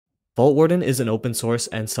Vaultwarden is an open source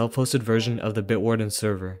and self-hosted version of the Bitwarden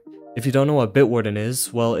server. If you don't know what Bitwarden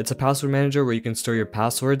is, well, it's a password manager where you can store your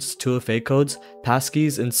passwords, 2FA codes,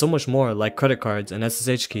 passkeys, and so much more like credit cards and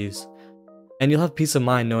SSH keys. And you'll have peace of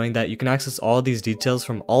mind knowing that you can access all these details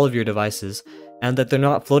from all of your devices and that they're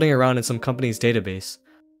not floating around in some company's database.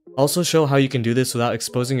 I'll also show how you can do this without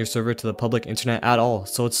exposing your server to the public internet at all,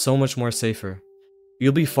 so it's so much more safer.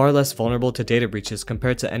 You'll be far less vulnerable to data breaches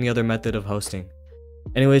compared to any other method of hosting.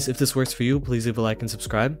 Anyways, if this works for you, please leave a like and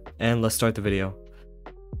subscribe, and let's start the video.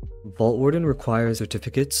 Vaultwarden requires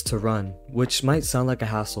certificates to run, which might sound like a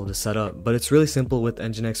hassle to set up, but it's really simple with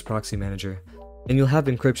Nginx Proxy Manager. And you'll have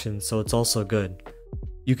encryption, so it's also good.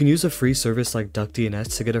 You can use a free service like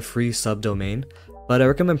DuckDNS to get a free subdomain, but I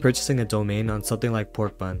recommend purchasing a domain on something like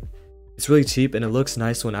Porkbun. It's really cheap and it looks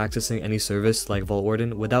nice when accessing any service like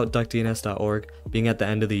Vaultwarden without duckdns.org being at the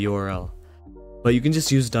end of the URL. But you can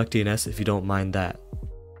just use DuckDNS if you don't mind that.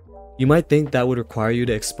 You might think that would require you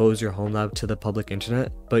to expose your home lab to the public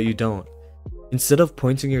internet, but you don't. Instead of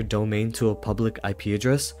pointing your domain to a public IP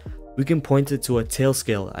address, we can point it to a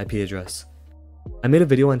Tailscale IP address. I made a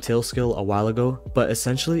video on Tailscale a while ago, but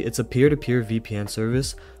essentially it's a peer-to-peer VPN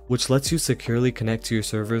service which lets you securely connect to your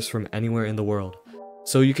servers from anywhere in the world.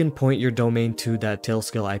 So you can point your domain to that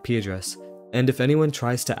Tailscale IP address, and if anyone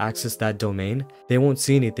tries to access that domain, they won't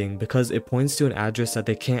see anything because it points to an address that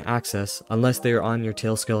they can't access unless they are on your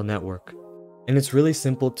Tailscale network. And it's really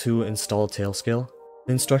simple to install Tailscale.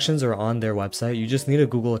 The instructions are on their website, you just need a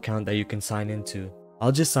Google account that you can sign into.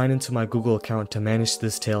 I'll just sign into my Google account to manage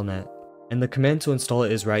this tailnet. And the command to install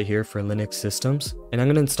it is right here for Linux systems, and I'm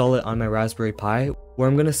going to install it on my Raspberry Pi, where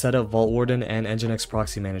I'm going to set up Vaultwarden and Nginx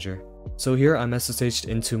Proxy Manager. So here I'm SSH'd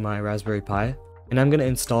into my Raspberry Pi, and I'm going to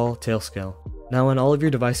install Tailscale. Now on all of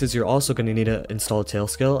your devices you're also going to need to install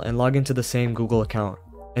Tailscale and log into the same Google account,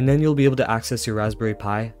 and then you'll be able to access your Raspberry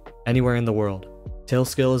Pi anywhere in the world.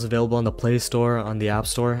 Tailscale is available on the Play Store, on the App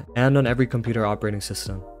Store, and on every computer operating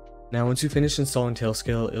system. Now once you finish installing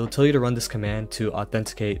Tailscale, it'll tell you to run this command to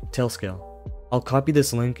authenticate Tailscale. I'll copy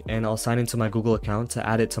this link and I'll sign into my Google account to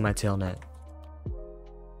add it to my tailnet.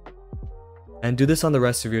 And do this on the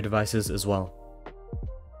rest of your devices as well.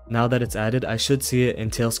 Now that it's added, I should see it in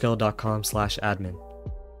tailscale.com/admin.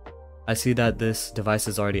 I see that this device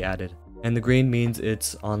is already added, and the green means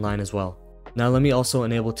it's online as well. Now let me also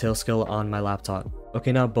enable Tailscale on my laptop.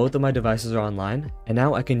 Okay, now both of my devices are online, and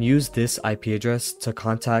now I can use this IP address to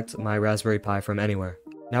contact my Raspberry Pi from anywhere.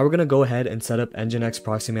 Now we're going to go ahead and set up Nginx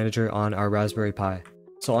Proxy Manager on our Raspberry Pi.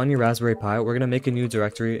 So on your Raspberry Pi, we're going to make a new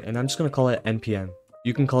directory, and I'm just going to call it npm.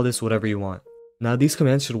 You can call this whatever you want. Now these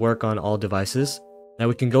commands should work on all devices. Now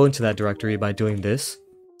we can go into that directory by doing this,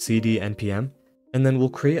 cd npm, and then we'll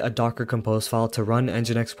create a Docker Compose file to run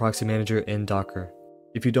Nginx Proxy Manager in Docker.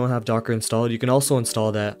 If you don't have Docker installed, you can also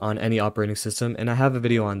install that on any operating system, and I have a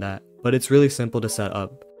video on that, but it's really simple to set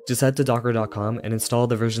up. Just head to docker.com and install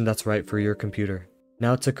the version that's right for your computer.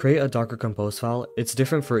 Now to create a Docker Compose file, it's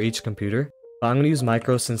different for each computer, but I'm going to use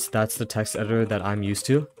Micro since that's the text editor that I'm used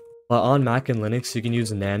to. But on Mac and Linux, you can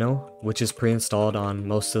use Nano, which is pre-installed on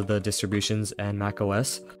most of the distributions and Mac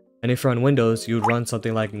OS. And if you're on Windows, you would run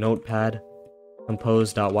something like notepad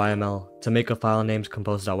compose.yml to make a file named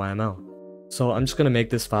compose.yml. So I'm just going to make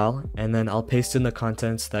this file, and then I'll paste in the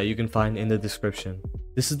contents that you can find in the description.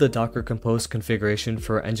 This is the Docker Compose configuration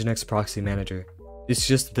for Nginx Proxy Manager. It's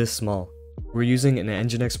just this small. We're using an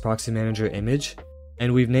Nginx Proxy Manager image,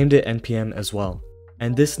 and we've named it npm as well.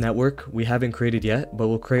 And this network we haven't created yet, but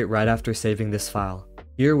we'll create right after saving this file.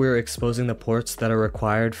 Here we're exposing the ports that are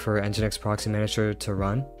required for Nginx Proxy Manager to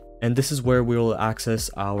run, and this is where we will access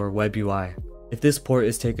our web UI. If this port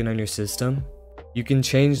is taken on your system, you can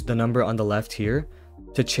change the number on the left here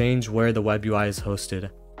to change where the web UI is hosted,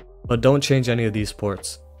 but don't change any of these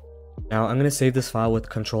ports. Now I'm going to save this file with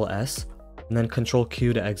Ctrl S and then Ctrl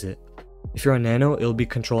Q to exit. If you're on Nano, it'll be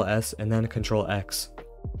Ctrl S and then Ctrl X.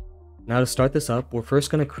 Now to start this up, we're first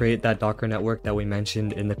going to create that Docker network that we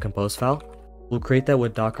mentioned in the compose file. We'll create that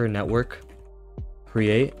with Docker network,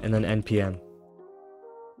 create, and then npm.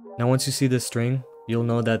 Now once you see this string, you'll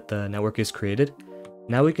know that the network is created.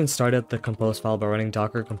 Now we can start up the compose file by running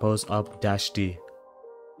docker compose up -d.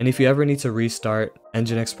 And if you ever need to restart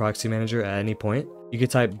Nginx Proxy Manager at any point, you can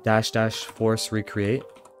type -- force recreate.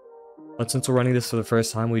 But since we're running this for the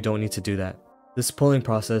first time, we don't need to do that. This pulling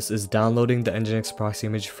process is downloading the Nginx proxy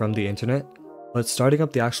image from the internet, but starting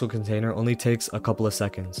up the actual container only takes a couple of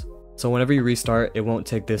seconds. So whenever you restart, it won't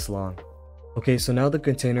take this long. Okay, so now the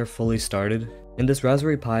container fully started, and this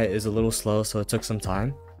Raspberry Pi is a little slow, so it took some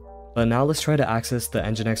time. But now let's try to access the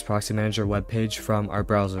Nginx Proxy Manager webpage from our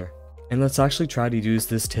browser. And let's actually try to use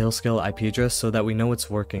this Tailscale IP address so that we know it's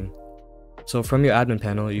working. So from your admin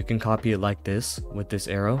panel, you can copy it like this with this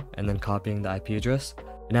arrow and then copying the IP address.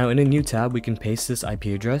 Now in a new tab, we can paste this IP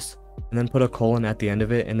address and then put a colon at the end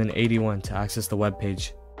of it and then 81 to access the web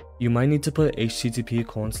page. You might need to put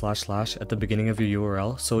http:// at the beginning of your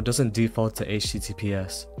URL so it doesn't default to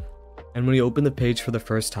HTTPS. And when you open the page for the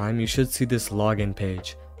first time, you should see this login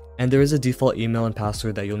page. And there is a default email and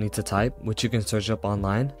password that you'll need to type, which you can search up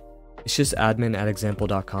online. It's just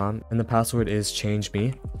admin@example.com and the password is change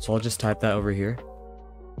me. So I'll just type that over here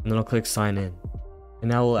and then I'll click sign in.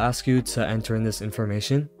 And now we'll ask you to enter in this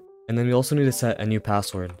information. And then we also need to set a new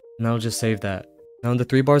password. And I'll just save that. Now in the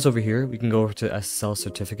 3 bars over here, we can go over to SSL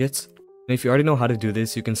Certificates. And if you already know how to do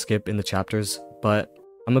this, you can skip in the chapters, but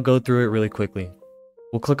I'm gonna go through it really quickly.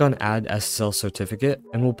 We'll click on Add SSL Certificate,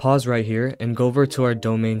 and we'll pause right here and go over to our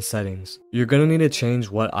domain settings. You're gonna need to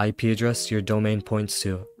change what IP address your domain points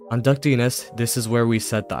to. On DuckDNS, this is where we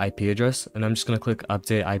set the IP address, and I'm just going to click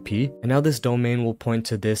Update IP, and now this domain will point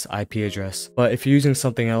to this IP address. But if you're using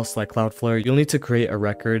something else like Cloudflare, you'll need to create a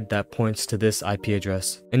record that points to this IP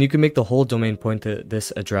address. And you can make the whole domain point to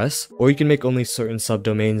this address, or you can make only certain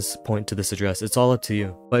subdomains point to this address. It's all up to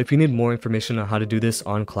you. But if you need more information on how to do this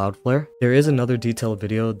on Cloudflare, there is another detailed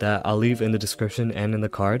video that I'll leave in the description and in the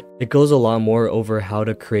card. It goes a lot more over how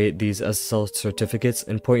to create these SSL certificates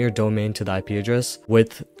and point your domain to the IP address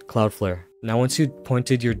with Cloudflare. Now once you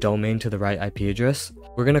pointed your domain to the right IP address,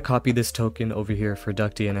 we're going to copy this token over here for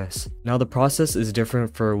DuckDNS. Now the process is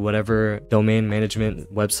different for whatever domain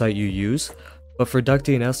management website you use, but for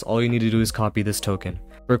DuckDNS all you need to do is copy this token.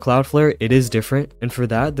 For Cloudflare it is different, and for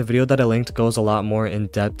that the video that I linked goes a lot more in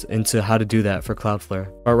depth into how to do that for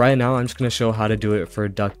Cloudflare. But right now I'm just going to show how to do it for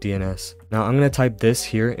DuckDNS. Now I'm going to type this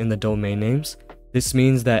here in the domain names. This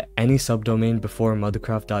means that any subdomain before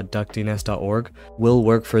madhucraft.duckdns.org will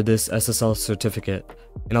work for this SSL certificate.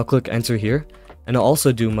 And I'll click enter here, and I'll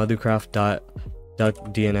also do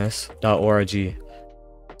madhucraft.duckdns.org.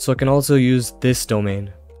 So I can also use this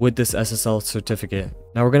domain with this SSL certificate.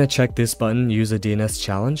 Now we're going to check this button, use a DNS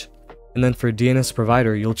challenge. And then for DNS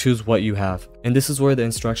provider, you'll choose what you have. And this is where the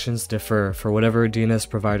instructions differ for whatever DNS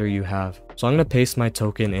provider you have. So I'm going to paste my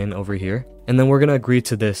token in over here. And then we're going to agree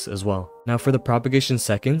to this as well. Now for the propagation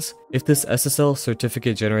seconds, if this SSL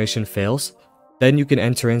certificate generation fails, then you can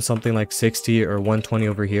enter in something like 60 or 120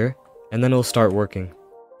 over here, and then it'll start working.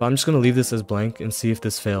 But I'm just going to leave this as blank and see if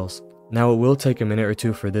this fails. Now it will take a minute or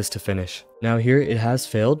two for this to finish. Now here it has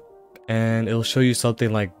failed, and it'll show you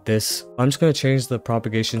something like this. I'm just going to change the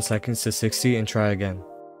propagation seconds to 60 and try again.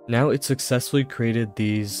 Now it successfully created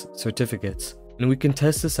these certificates, and we can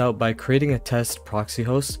test this out by creating a test proxy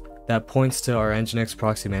host that points to our Nginx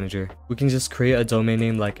proxy manager. We can just create a domain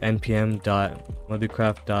name like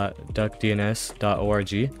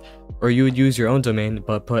npm.madhucraft.duckdns.org, or you would use your own domain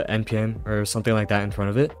but put npm or something like that in front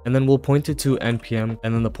of it, and then we'll point it to npm,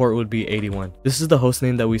 and then the port would be 81. This is the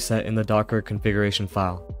hostname that we set in the Docker configuration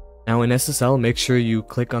file. Now in SSL, make sure you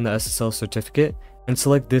click on the SSL certificate and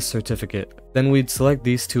select this certificate. Then we'd select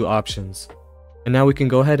these 2 options. And now we can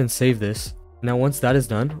go ahead and save this. Now once that is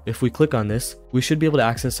done, if we click on this, we should be able to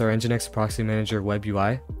access our Nginx Proxy Manager web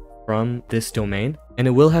UI from this domain, and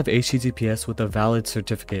it will have HTTPS with a valid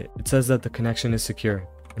certificate. It says that the connection is secure.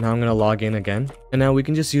 Now I'm going to log in again, and now we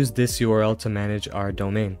can just use this URL to manage our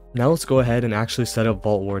domain. Now let's go ahead and actually set up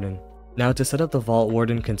Vaultwarden. Now to set up the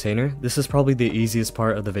Vaultwarden container, this is probably the easiest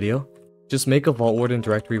part of the video. Just make a Vaultwarden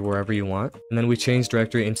directory wherever you want, and then we change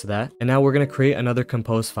directory into that. And now we're going to create another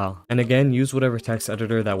compose file. And again, use whatever text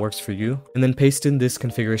editor that works for you, and then paste in this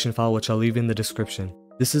configuration file, which I'll leave in the description.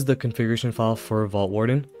 This is the configuration file for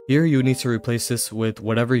Vaultwarden. Here you need to replace this with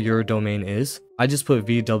whatever your domain is. I just put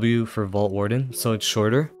VW for Vaultwarden, so it's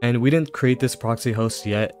shorter. And we didn't create this proxy host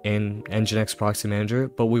yet in Nginx Proxy Manager,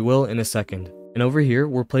 but we will in a second. And over here,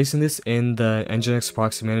 we're placing this in the Nginx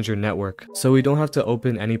Proxy Manager network, so we don't have to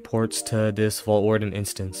open any ports to this Vaultwarden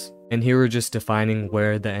instance. And here we're just defining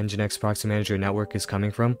where the Nginx Proxy Manager network is coming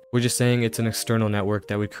from. We're just saying it's an external network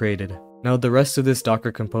that we created. Now the rest of this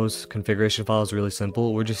Docker Compose configuration file is really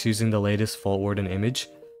simple. We're just using the latest Vaultwarden image.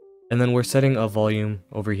 And then we're setting a volume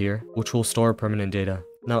over here, which will store permanent data.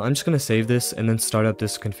 Now I'm just going to save this and then start up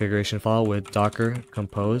this configuration file with docker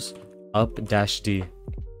compose up-d.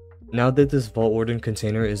 Now that this Vaultwarden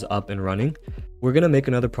container is up and running, we're going to make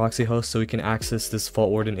another proxy host so we can access this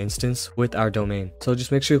Vaultwarden instance with our domain. So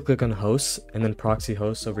just make sure you click on hosts and then proxy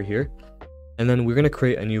hosts over here. And then we're going to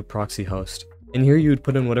create a new proxy host. In here you would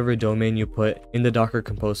put in whatever domain you put in the Docker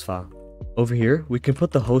Compose file. Over here, we can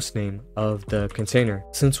put the host name of the container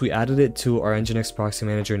since we added it to our Nginx Proxy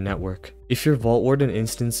Manager network. If your Vaultwarden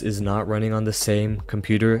instance is not running on the same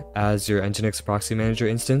computer as your Nginx proxy manager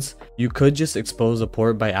instance, you could just expose a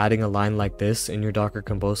port by adding a line like this in your Docker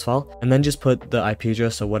Compose file, and then just put the IP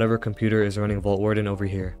address of whatever computer is running Vaultwarden over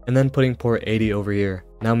here, and then putting port 80 over here.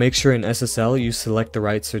 Now make sure in SSL you select the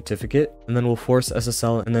right certificate, and then we'll force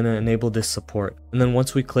SSL and then enable this support. And then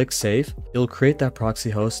once we click save, it'll create that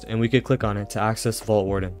proxy host and we could click on it to access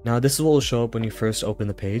Vaultwarden. Now this is what will show up when you first open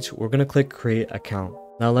the page. We're going to click create account.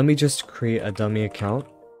 Now let me just create a dummy account,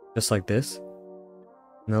 just like this.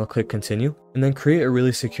 And I'll click continue, and then create a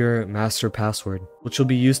really secure master password, which will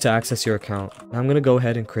be used to access your account. Now I'm going to go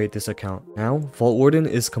ahead and create this account. Now Vaultwarden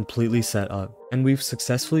is completely set up, and we've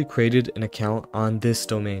successfully created an account on this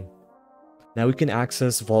domain. Now we can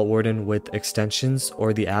access Vaultwarden with extensions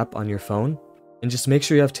or the app on your phone, and just make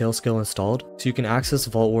sure you have Tailscale installed so you can access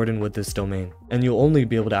Vaultwarden with this domain. And you'll only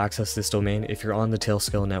be able to access this domain if you're on the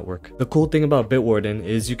Tailscale network. The cool thing about Bitwarden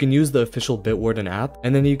is you can use the official Bitwarden app,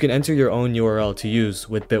 and then you can enter your own URL to use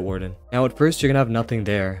with Bitwarden. Now at first you're gonna have nothing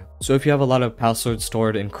there. So if you have a lot of passwords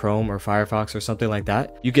stored in Chrome or Firefox or something like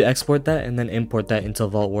that, you can export that and then import that into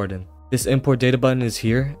Vaultwarden. This import data button is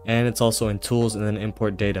here, and it's also in tools and then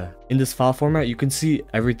import data. In this file format, you can see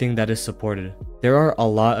everything that is supported. There are a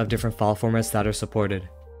lot of different file formats that are supported.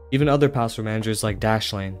 Even other password managers like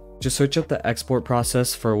Dashlane. Just search up the export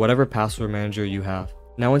process for whatever password manager you have.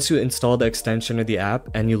 Now once you install the extension or the app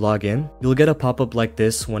and you log in, you'll get a pop-up like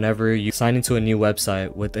this whenever you sign into a new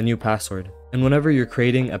website with a new password. And whenever you're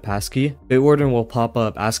creating a passkey, Bitwarden will pop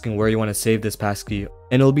up asking where you want to save this passkey,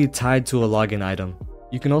 and it'll be tied to a login item.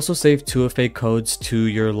 You can also save 2FA codes to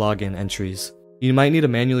your login entries. You might need to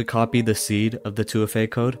manually copy the seed of the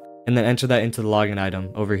 2FA code and then enter that into the login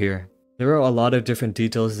item over here. There are a lot of different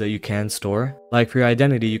details that you can store. Like for your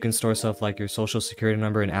identity, you can store stuff like your social security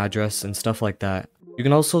number and address and stuff like that. You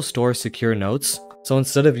can also store secure notes. So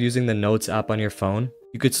instead of using the notes app on your phone,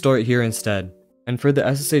 you could store it here instead. And for the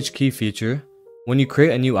SSH key feature, when you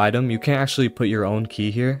create a new item, you can't actually put your own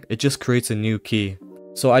key here. It just creates a new key.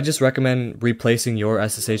 So I just recommend replacing your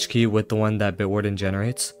SSH key with the one that Bitwarden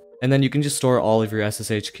generates, and then you can just store all of your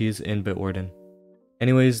SSH keys in Bitwarden.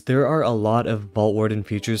 Anyways, there are a lot of Vaultwarden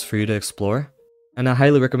features for you to explore, and I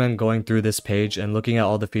highly recommend going through this page and looking at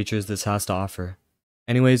all the features this has to offer.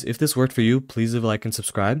 Anyways, if this worked for you, please leave a like and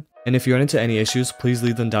subscribe, and if you run into any issues, please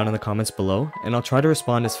leave them down in the comments below, and I'll try to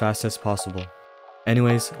respond as fast as possible.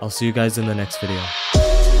 Anyways, I'll see you guys in the next video.